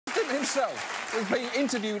himself was being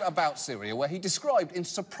interviewed about Syria, where he described in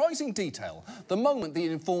surprising detail the moment that he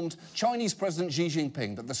informed Chinese President Xi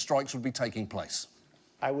Jinping that the strikes would be taking place.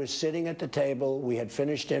 I was sitting at the table, we had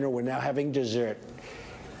finished dinner, we're now having dessert,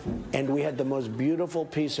 and we had the most beautiful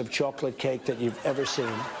piece of chocolate cake that you've ever seen,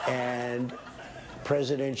 and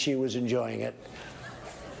President Xi was enjoying it.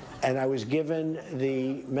 And I was given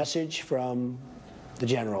the message from the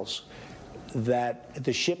generals that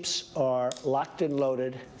the ships are locked and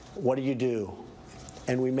loaded. What do you do?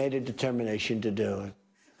 And we made a determination to do it.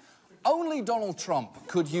 Only Donald Trump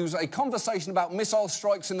could use a conversation about missile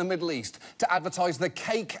strikes in the Middle East to advertise the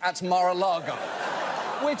cake at Mar-a-Lago.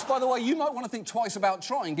 Which, by the way, you might want to think twice about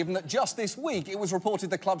trying, given that just this week it was reported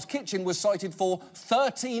the club's kitchen was cited for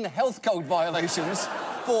 13 health code violations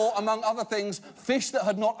for, among other things, fish that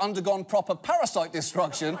had not undergone proper parasite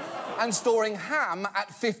destruction and storing ham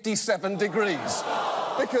at 57 degrees.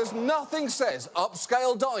 Because nothing says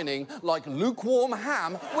upscale dining like lukewarm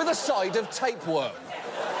ham with a side of tapeworm.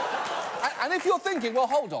 And if you're thinking, well,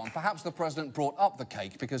 hold on, perhaps the president brought up the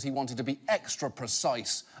cake because he wanted to be extra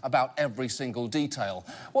precise about every single detail.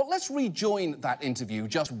 Well, let's rejoin that interview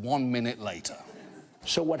just 1 minute later.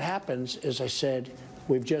 So what happens is, I said,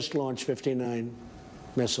 we've just launched 59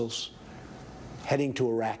 missiles heading to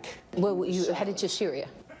Iraq. Well, you headed to Syria?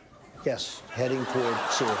 Yes, heading toward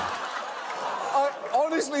Syria. I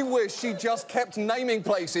honestly wish she just kept naming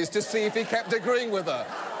places to see if he kept agreeing with her.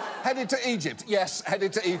 Headed to Egypt, yes,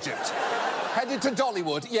 headed to Egypt. Headed to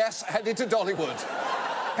Dollywood, yes, headed to Dollywood.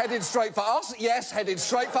 Headed straight for us, yes, headed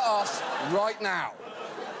straight for us, right now.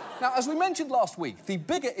 Now, as we mentioned last week, the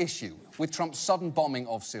bigger issue with Trump's sudden bombing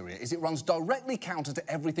of Syria is it runs directly counter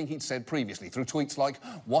to everything he'd said previously through tweets like,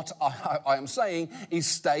 what I am saying is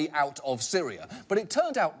stay out of Syria. But it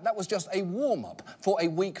turned out that was just a warm-up for a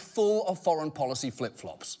week full of foreign policy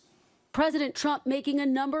flip-flops. President Trump making a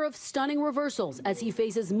number of stunning reversals as he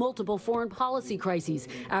faces multiple foreign policy crises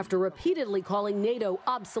after repeatedly calling NATO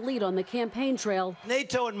obsolete on the campaign trail.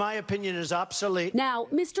 NATO, in my opinion, is obsolete. Now,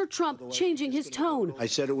 Mr. Trump changing his tone. I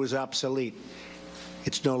said it was obsolete.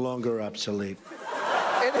 It's no longer obsolete.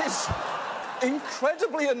 It is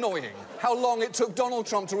incredibly annoying how long it took Donald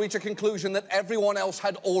Trump to reach a conclusion that everyone else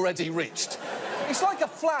had already reached. It's like a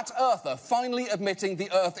flat earther finally admitting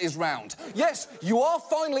the earth is round. Yes, you are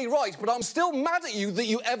finally right, but I'm still mad at you that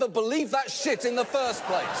you ever believed that shit in the first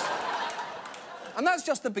place. And that's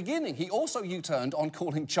just the beginning. He also U-turned on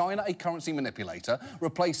calling China a currency manipulator,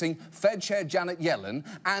 replacing Fed Chair Janet Yellen,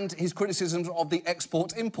 and his criticisms of the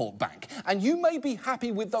Export-Import Bank. And you may be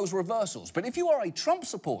happy with those reversals, but if you are a Trump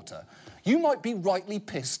supporter, you might be rightly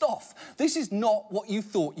pissed off. This is not what you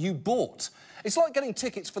thought you bought. It's like getting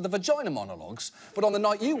tickets for the vagina monologues, but on the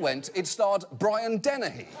night you went, it starred Brian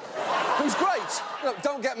Dennehy, who's great. No,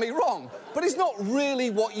 don't get me wrong, but it's not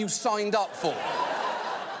really what you signed up for.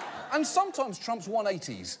 And sometimes Trump's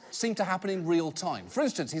 180s seem to happen in real time. For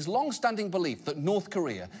instance, his long-standing belief that North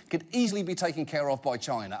Korea could easily be taken care of by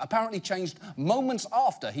China apparently changed moments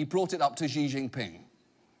after he brought it up to Xi Jinping.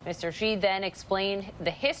 Mr. Xi then explained the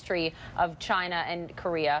history of China and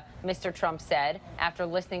Korea. Mr. Trump said, after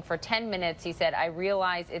listening for 10 minutes, he said, I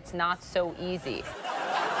realize it's not so easy.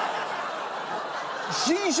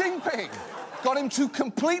 Xi Jinping got him to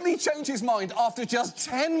completely change his mind after just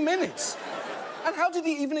 10 minutes. And how did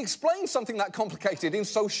he even explain something that complicated in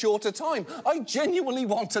so short a time? I genuinely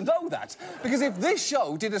want to know that. Because if this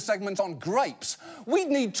show did a segment on grapes, we'd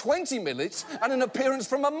need 20 minutes and an appearance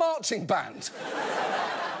from a marching band.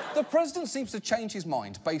 The president seems to change his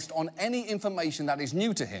mind based on any information that is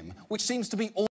new to him, which seems to be all